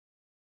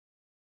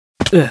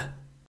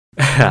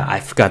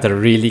I've got a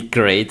really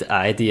great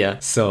idea.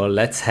 So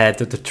let's head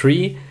to the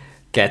tree,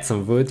 get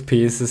some wood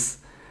pieces,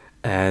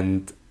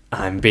 and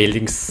I'm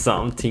building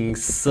something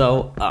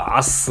so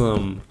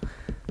awesome.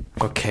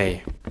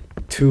 Okay,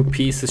 2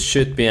 pieces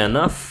should be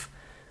enough.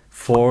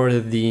 For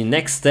the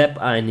next step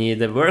I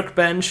need a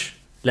workbench.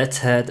 Let's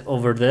head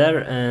over there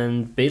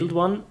and build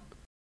one.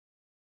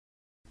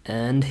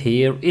 And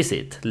here is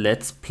it.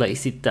 Let's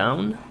place it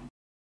down.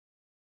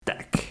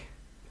 Tack.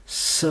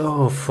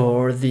 So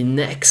for the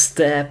next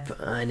step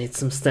I need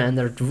some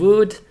standard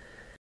wood,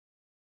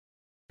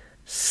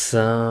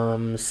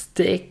 some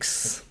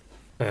sticks,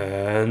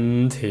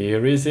 and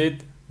here is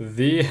it,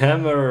 the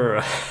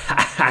hammer.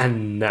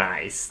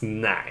 Nice,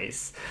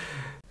 nice.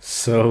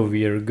 So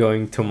we're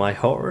going to my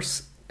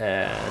horse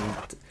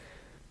and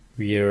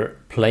we're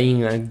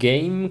playing a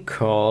game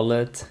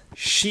called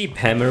sheep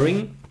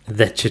hammering.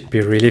 That should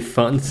be really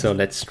fun, so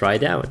let's try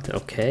it out.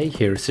 Okay,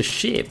 here's a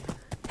sheep.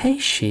 Hey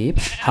sheep,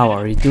 how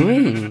are you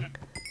doing?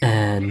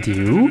 And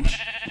you?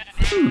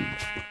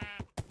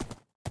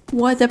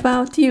 What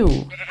about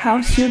you?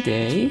 How's your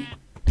day?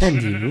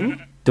 And you?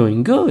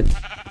 Doing good.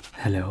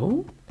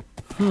 Hello?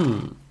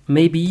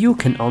 Maybe you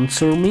can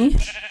answer me?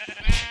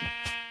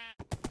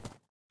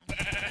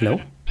 Hello?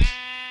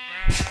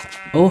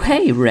 Oh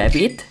hey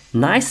rabbit,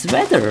 nice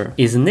weather,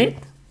 isn't it?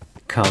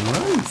 Come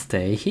on,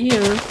 stay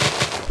here.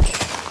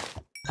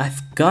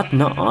 I've got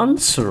no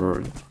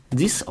answer.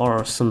 These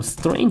are some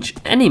strange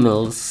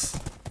animals.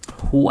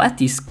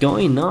 What is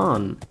going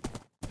on?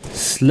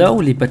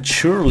 Slowly but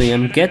surely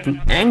I'm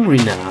getting angry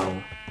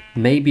now.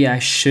 Maybe I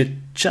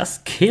should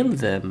just kill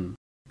them.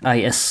 I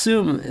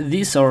assume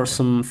these are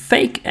some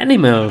fake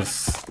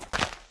animals.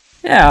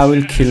 Yeah, I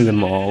will kill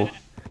them all.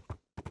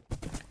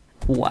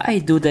 Why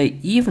do they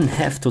even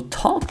have to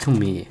talk to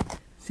me?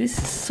 This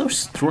is so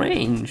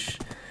strange.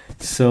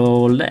 So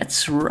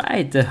let's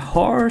ride the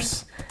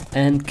horse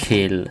and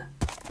kill.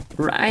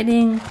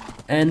 Riding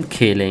and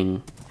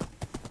killing.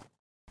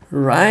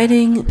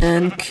 Riding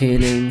and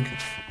killing.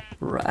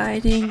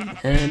 Riding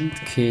and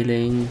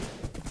killing.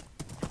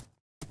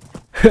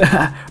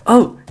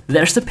 Oh,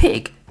 there's a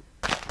pig.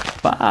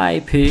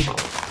 Bye, pig.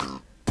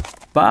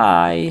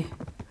 Bye.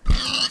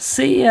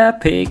 See ya,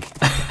 pig.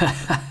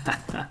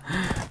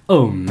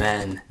 Oh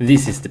man,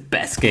 this is the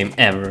best game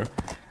ever.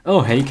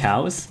 Oh, hey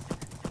cows.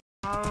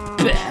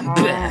 Bam,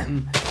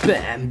 bam,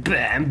 bam,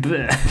 bam,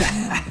 bam.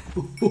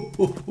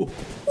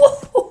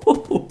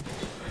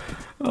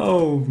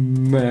 Oh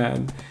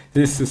man,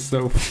 this is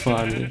so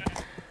funny.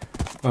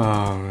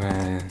 Oh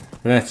man,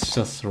 let's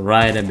just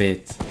ride a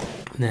bit.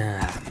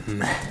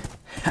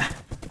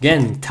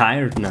 Getting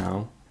tired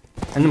now,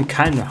 and I'm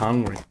kinda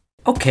hungry.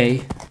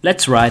 Okay,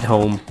 let's ride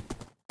home.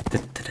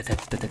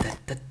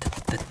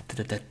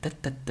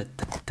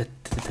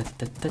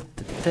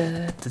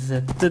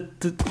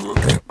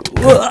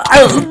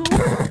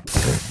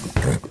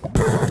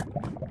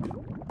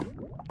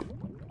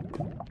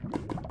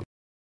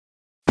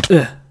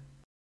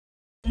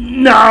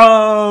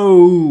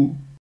 No!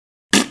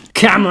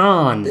 Come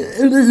on!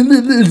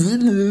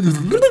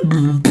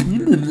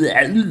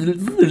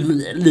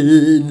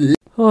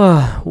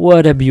 Oh,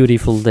 what a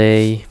beautiful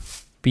day.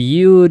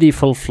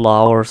 Beautiful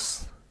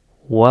flowers.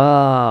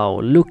 Wow,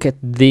 look at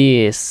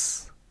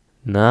this.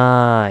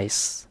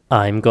 Nice.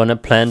 I'm gonna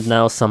plant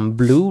now some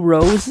blue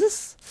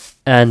roses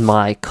and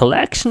my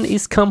collection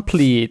is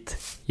complete.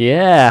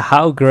 Yeah,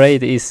 how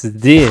great is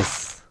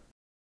this?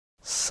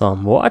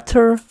 Some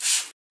water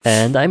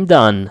and I'm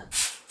done.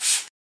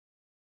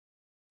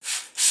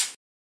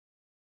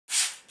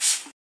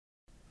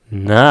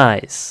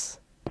 Nice.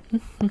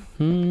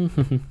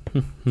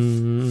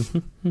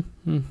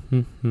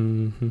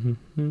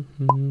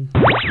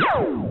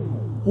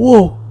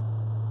 Whoa!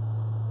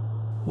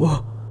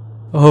 Whoa!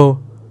 Oh,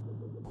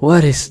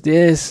 what is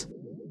this?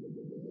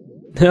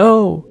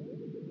 No!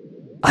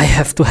 I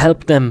have to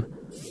help them.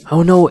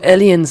 Oh no,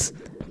 aliens!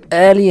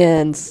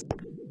 Aliens!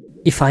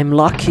 If I'm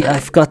lucky,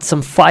 I've got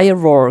some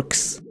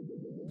fireworks.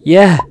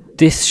 Yeah,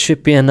 this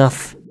should be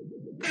enough.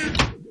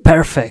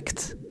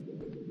 Perfect.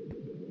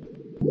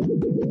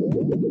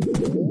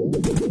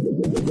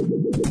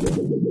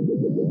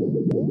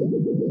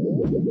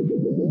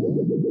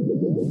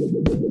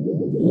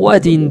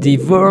 What in the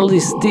world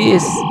is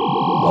this?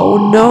 Oh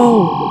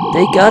no,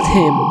 they got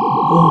him.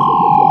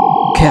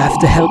 Oh, okay, I have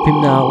to help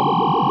him now.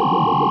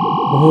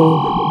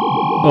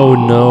 Oh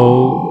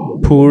no,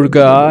 poor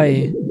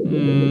guy.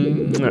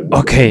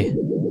 Okay,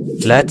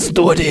 let's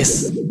do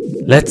this.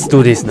 Let's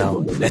do this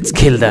now. Let's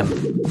kill them.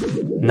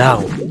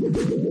 Now.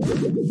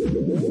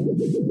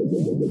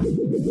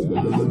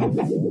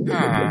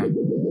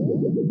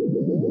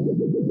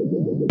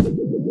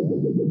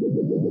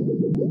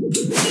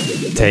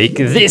 Take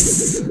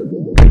this.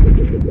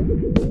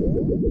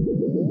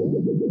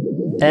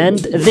 And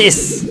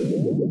this.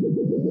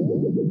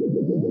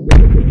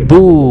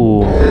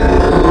 Boom.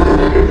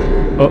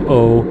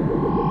 Uh-oh.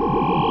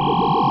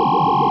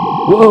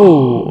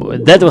 Whoa,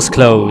 that was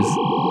close.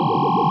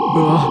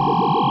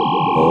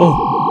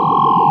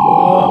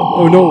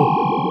 Oh no.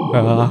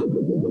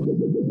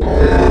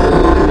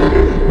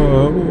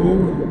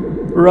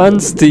 Run,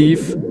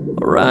 Steve!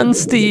 Run,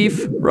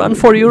 Steve! Run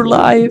for your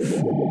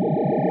life!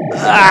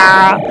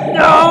 Ah!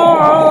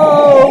 No!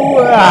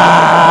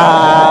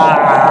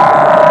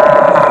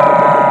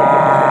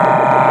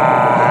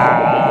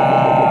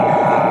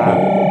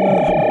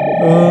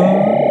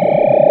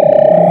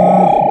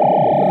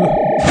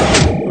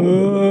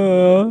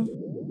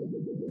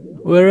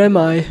 Where am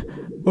I?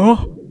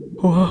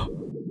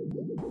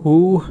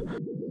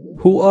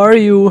 Who are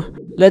you?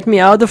 Let me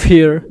out of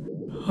here!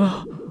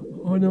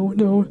 Oh no,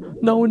 no,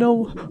 no,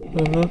 no!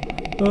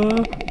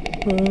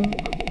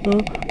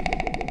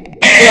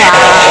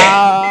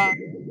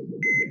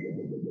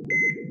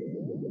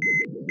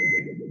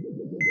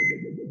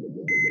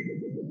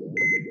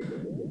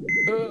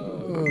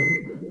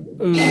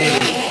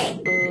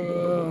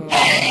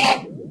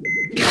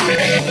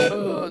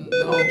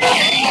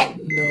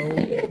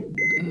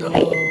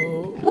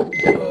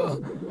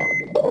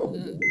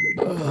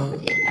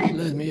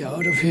 Let me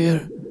out of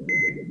here.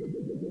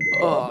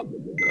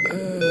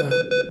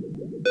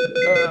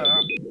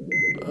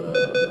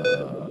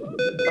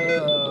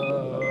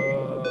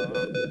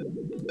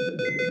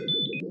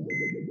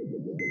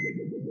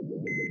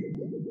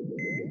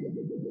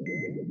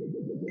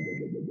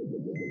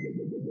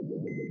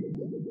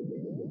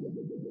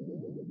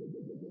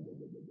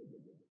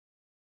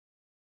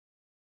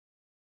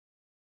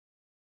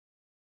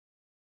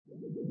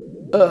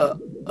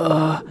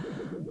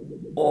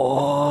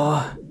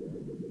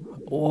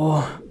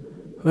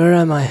 Where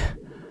am I?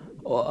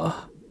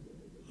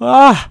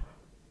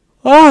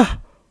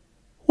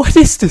 What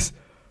is this?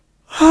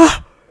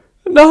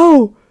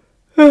 No!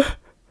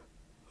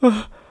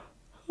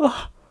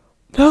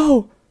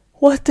 No!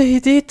 What they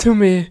did to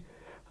me?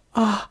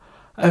 I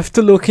have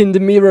to look in the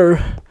mirror.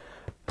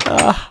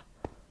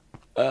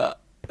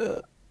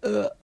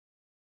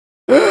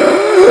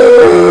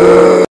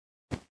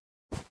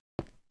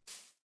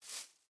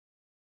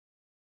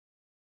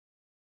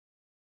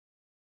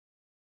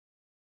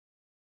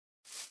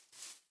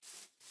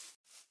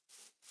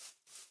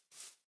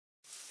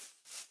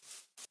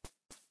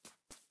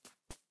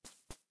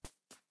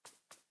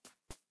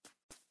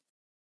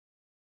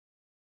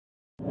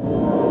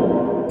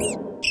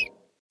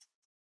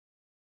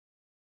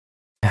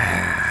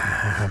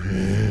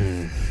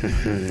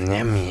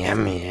 Yummy,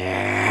 yummy.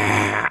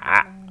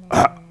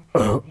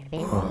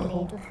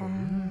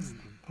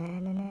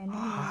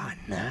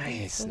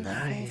 Nice,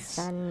 nice.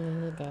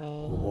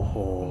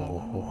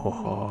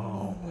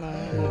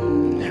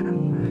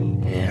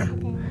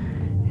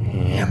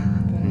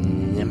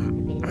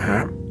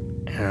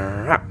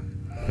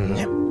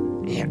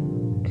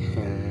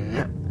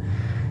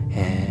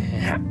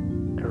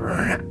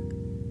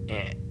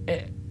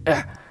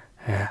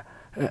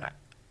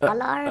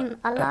 Alarm,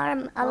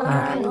 alarm,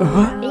 alarm.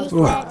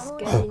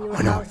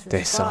 Oh no,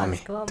 they saw me.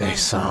 They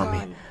saw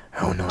me.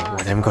 Oh no,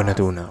 what am I gonna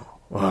do now?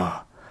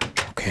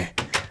 Okay.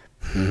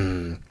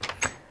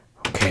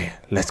 Okay,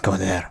 let's go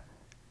there.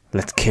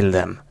 Let's kill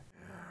them.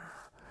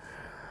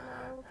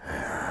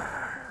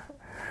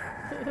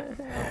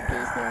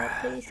 Please not,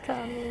 please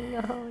coming.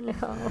 Oh no.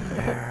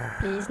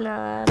 Please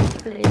not,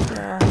 please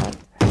not.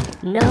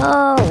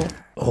 No!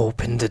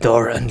 Open the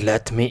door and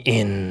let me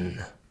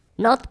in.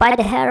 Not by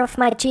the hair of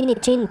my chinny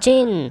chin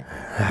chin.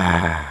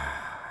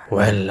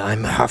 Well,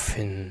 I'm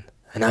huffing,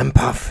 and I'm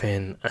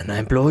puffing, and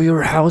I blow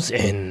your house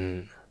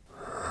in.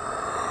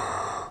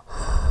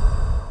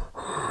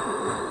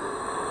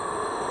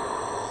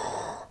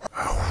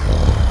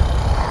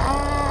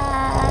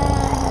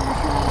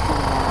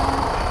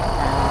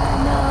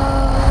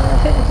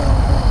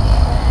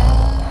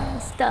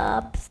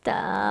 Stop,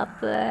 stop.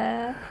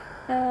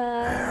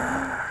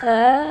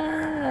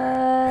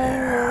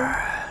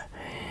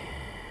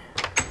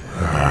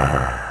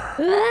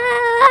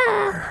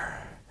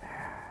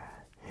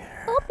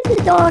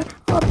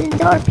 Open the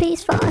door,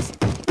 please, fast.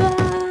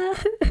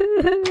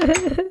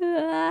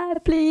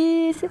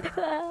 Please.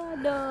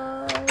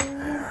 No.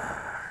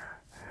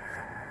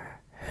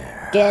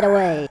 Get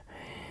away.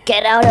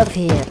 Get out of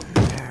here.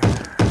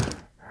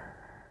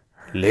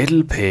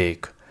 Little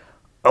pig,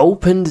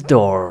 open the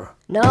door.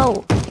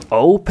 No.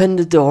 Open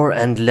the door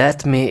and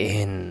let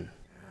me in.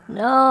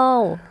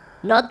 No.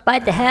 Not by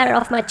the hair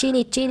of my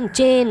chinny chin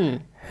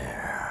chin.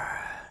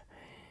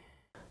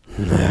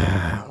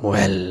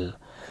 Well,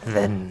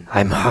 then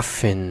I'm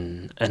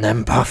huffing and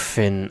I'm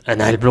puffing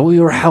and I'll blow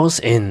your house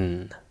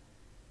in.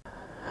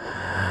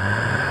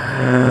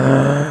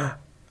 Wow,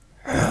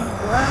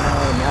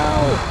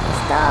 no.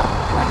 Stop.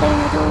 What are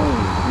you doing?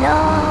 No,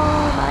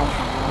 my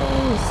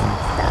house.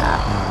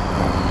 Stop.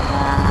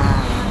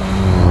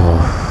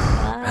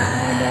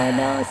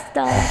 No,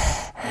 stop.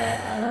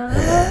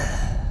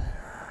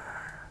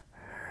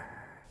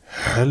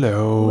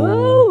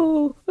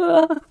 Hello.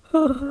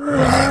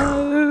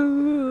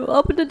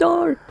 Open the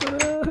door.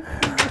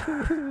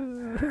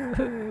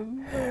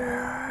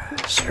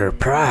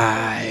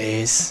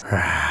 Surprise.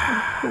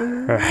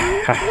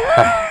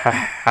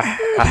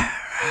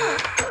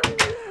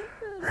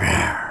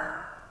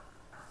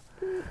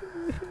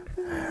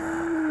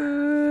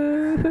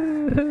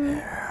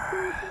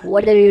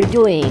 What are you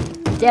doing?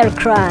 They're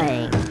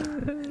crying.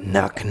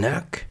 Knock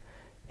knock.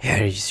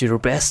 Here is your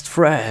best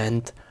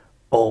friend.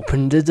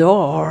 Open the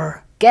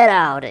door. Get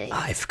out of here.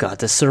 I've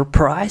got a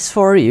surprise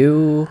for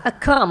you.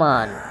 Come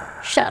on.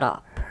 Shut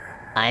up.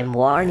 I'm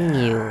warning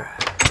you.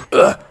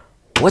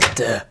 What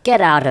the?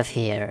 Get out of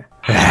here.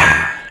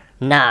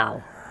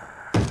 Now.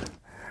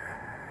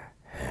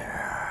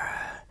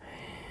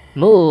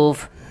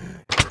 Move.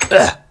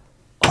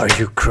 Are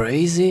you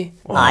crazy?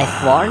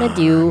 I've warned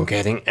you. I'm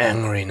getting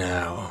angry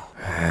now.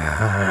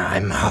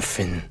 I'm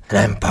huffing and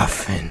I'm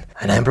puffing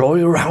and I blow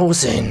your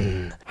house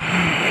in.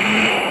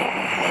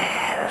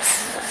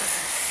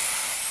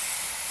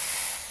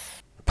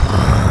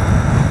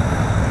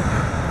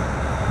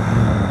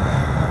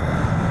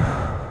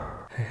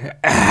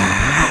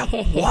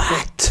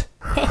 What?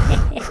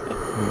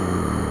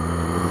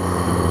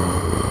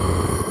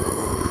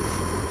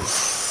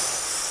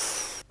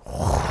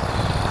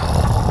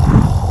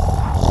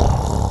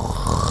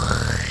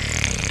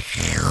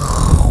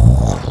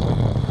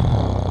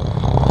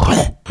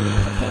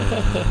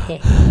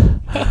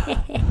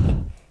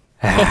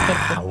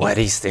 What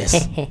is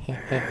this?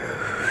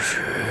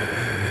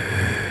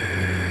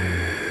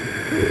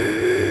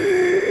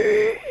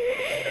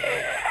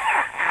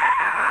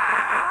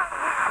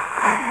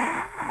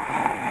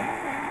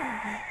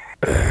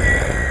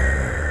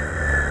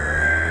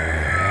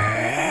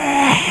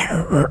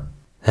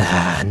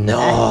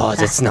 No,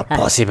 that's not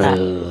possible.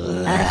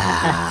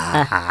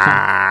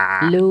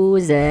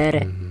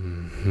 Loser.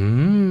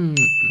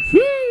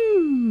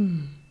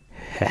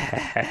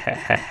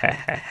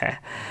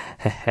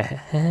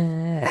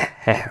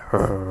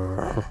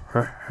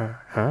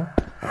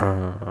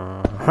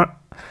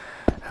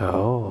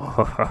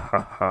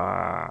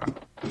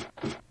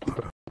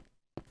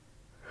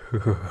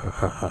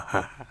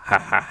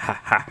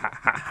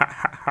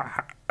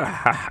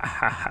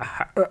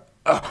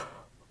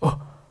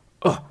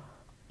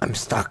 I'm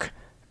stuck.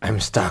 I'm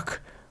stuck.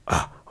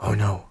 Oh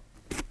no.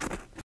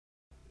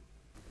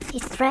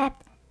 He's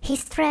trapped.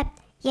 He's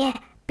trapped. Yeah,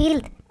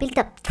 build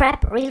a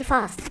trap real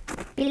fast.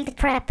 Build a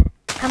trap.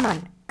 Come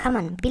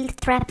on, build a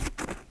trap.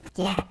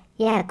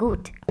 Yeah,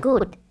 good.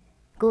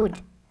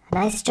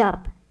 Nice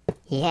job.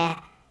 Yeah.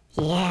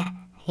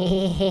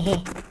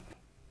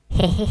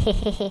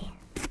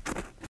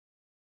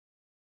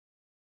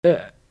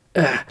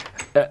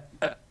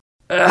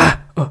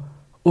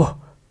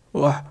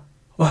 What?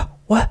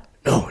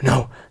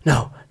 No.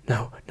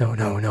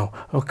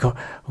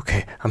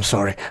 Okay, I'm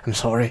sorry.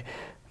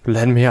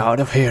 Let me out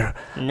of here.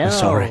 No. I'm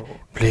sorry.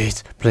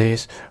 Please.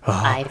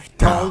 I've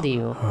told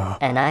you,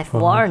 and I've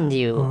warned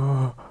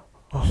you.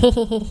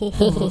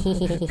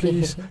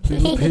 Please,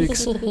 little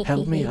pigs,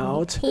 help me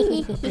out.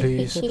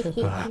 Please.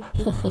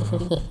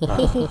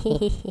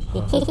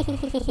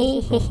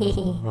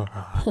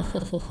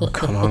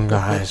 Come on,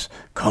 guys.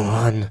 Come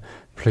on.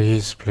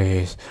 Please.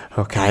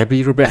 Okay, I'll be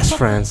your best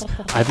friends.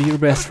 No.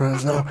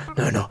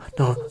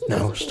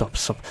 Stop.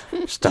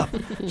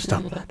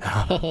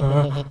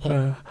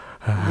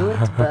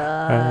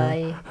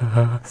 Goodbye.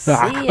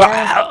 See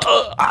ya.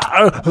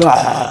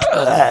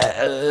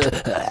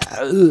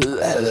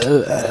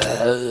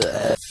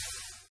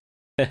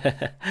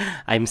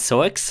 I'm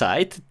so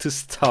excited to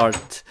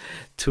start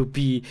to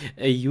be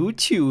a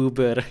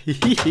YouTuber.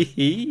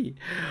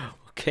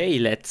 Okay,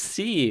 let's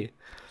see.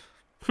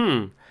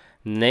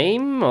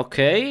 Name,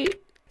 okay.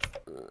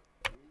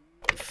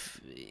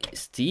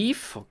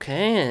 Steve,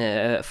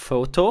 okay.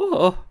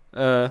 Photo,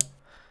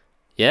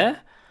 yeah.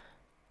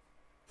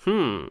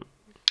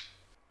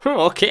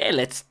 Okay,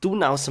 let's do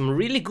now some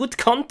really good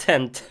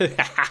content.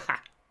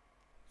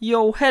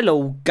 Yo,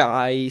 hello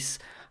guys.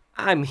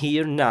 I'm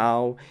here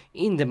now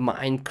in the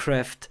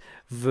Minecraft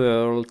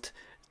world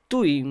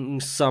doing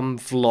some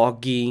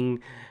vlogging,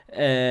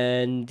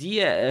 and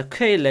yeah,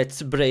 okay,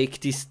 let's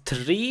break this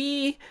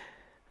tree.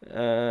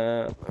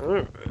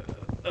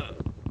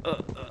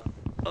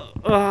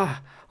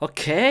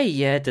 Okay,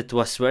 yeah, that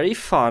was very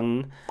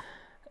fun.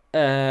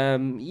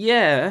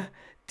 Yeah,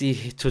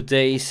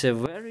 today is a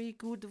very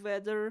good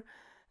weather,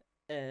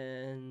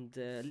 and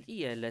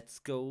yeah, let's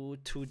go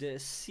to the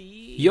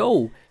sea.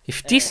 Yo,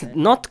 if this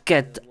not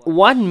get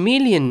 1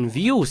 million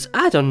views,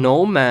 I don't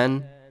know,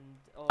 man.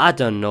 I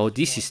don't know,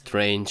 this is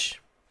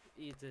strange.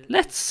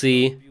 Let's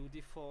see.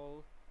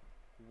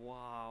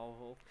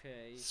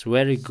 It's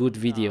very good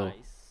video.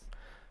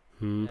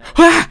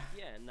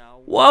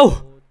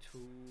 Whoa!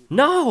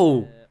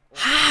 No!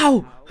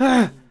 How?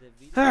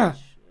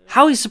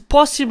 How is it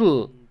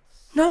possible?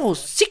 No,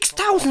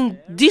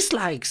 6,000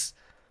 dislikes.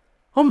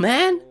 Oh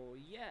man.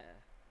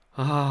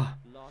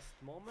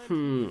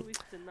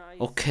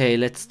 Okay,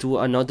 let's do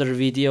another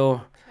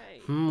video.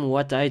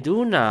 What I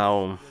do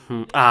now?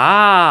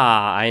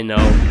 I know.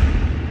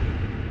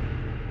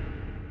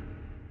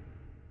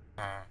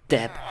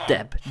 Dab.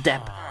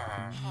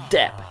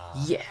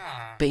 Yeah,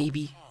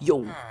 baby.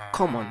 Yo,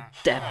 come on.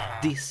 Dab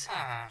this.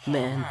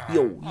 Man,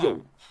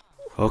 yo.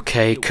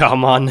 Okay,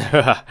 come on.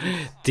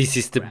 This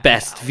is the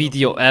best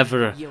video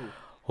ever.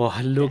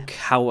 Oh, look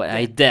how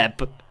I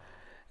dab.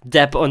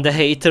 Dab on the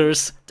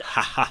haters.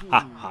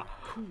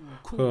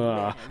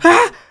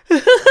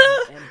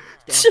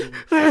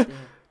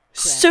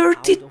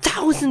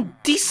 30,000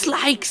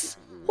 dislikes.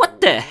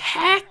 What the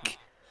heck?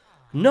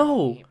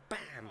 No.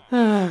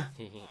 I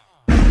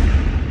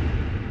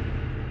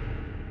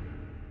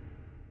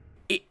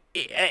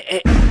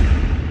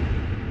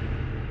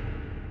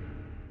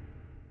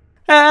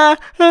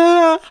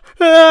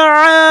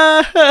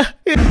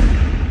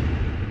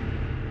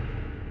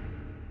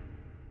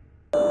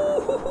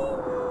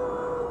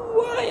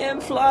am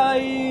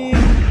flying.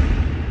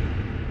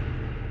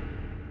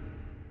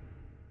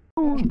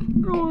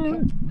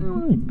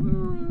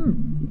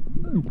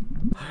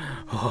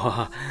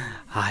 Oh,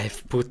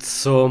 I've put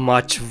so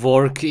much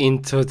work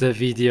into the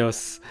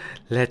videos.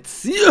 Let's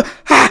see.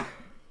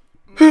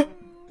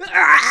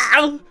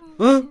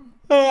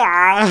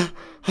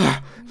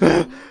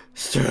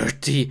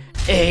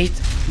 38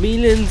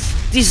 million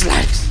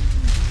dislikes.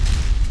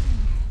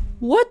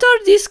 What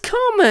are these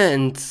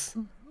comments?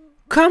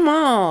 Come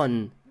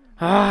on.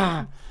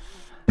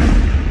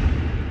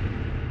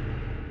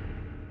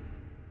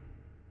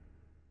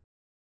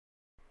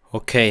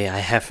 Okay, I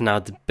have now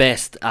the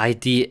best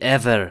idea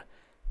ever.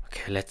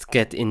 Okay, let's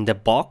get in the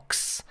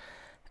box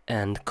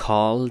and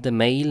call the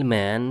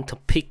mailman to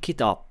pick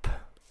it up.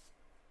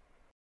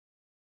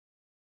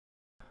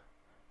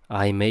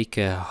 I make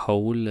a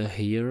hole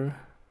here.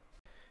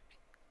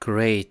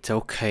 Great,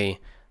 okay.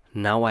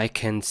 Now I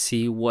can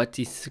see what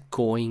is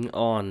going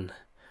on.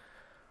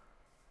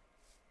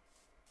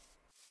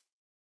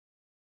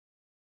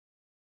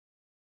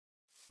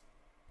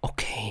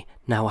 Okay,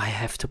 now I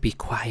have to be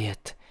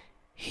quiet.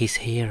 He's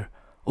here.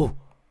 Oh,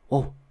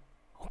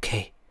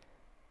 okay.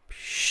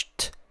 Shh.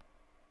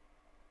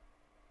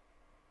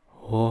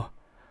 Oh,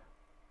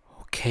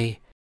 okay.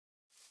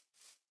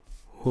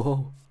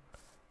 Whoa.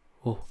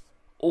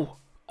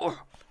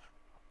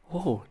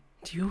 Oh,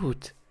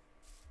 dude.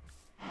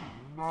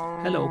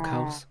 Hello,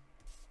 cows.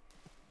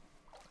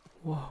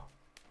 Whoa.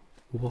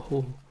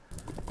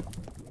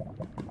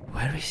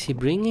 Where is he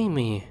bringing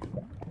me?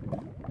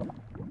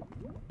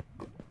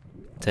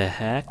 The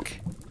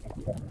heck?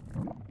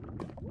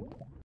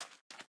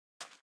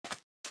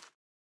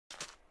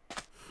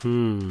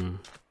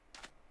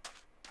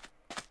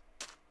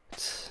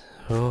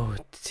 Oh,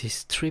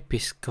 this trip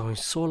is going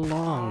so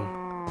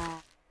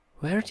long.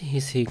 Where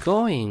is he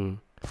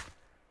going?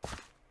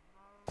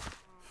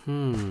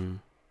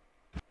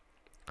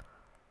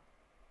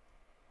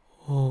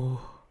 Oh,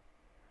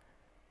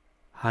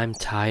 I'm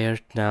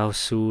tired now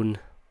soon.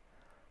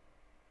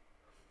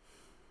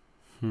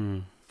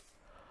 I'm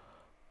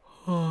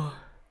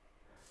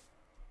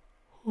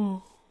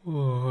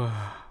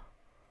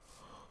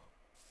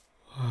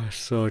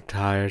so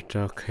tired.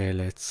 Okay,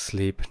 let's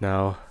sleep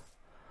now.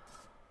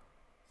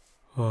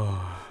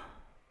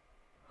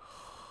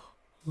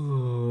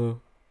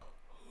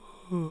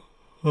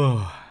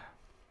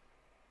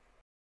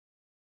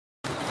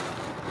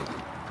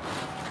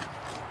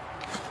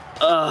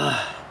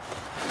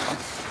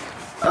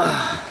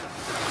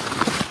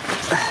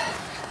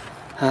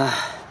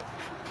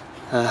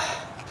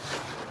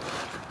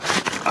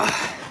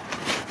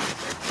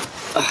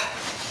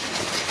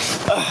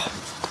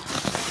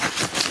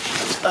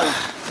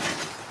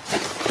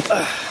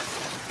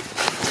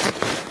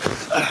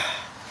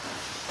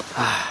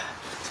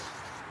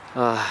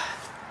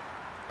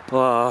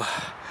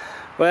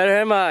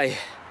 Where am I?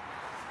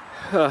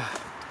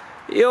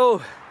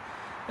 Yo,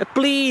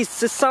 please,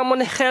 someone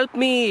help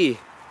me.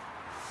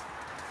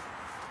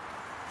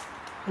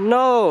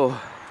 No.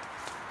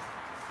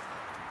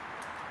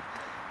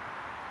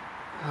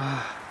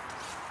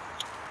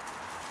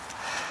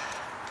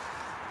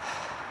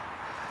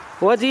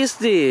 What is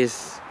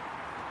this?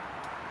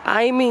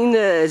 I'm in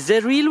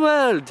the real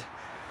world.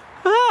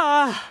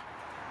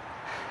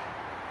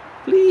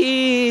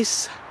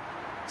 Please,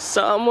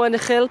 someone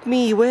help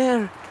me.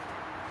 Where?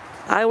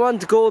 I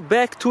want to go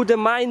back to the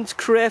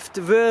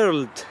Minecraft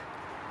world.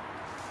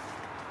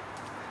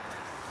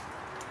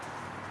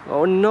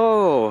 Oh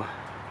no.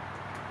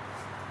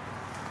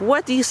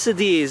 What is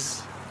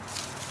this?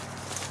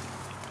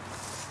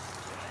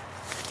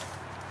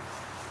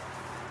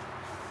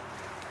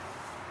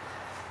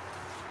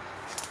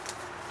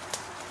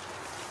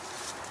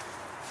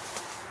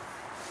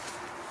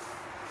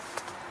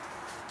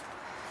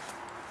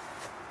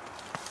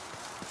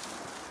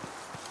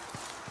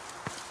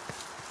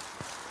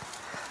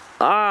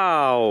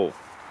 Ow!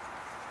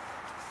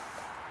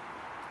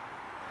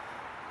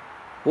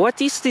 What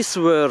is this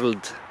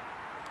world?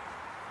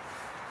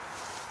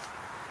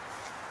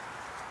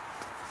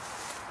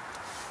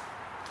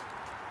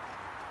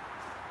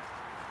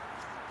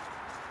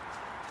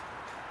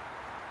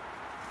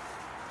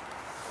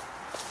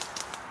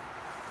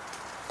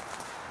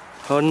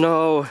 Oh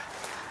no!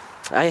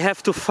 I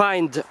have to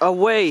find a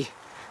way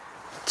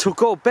to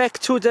go back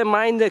to the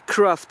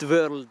Minecraft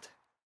world.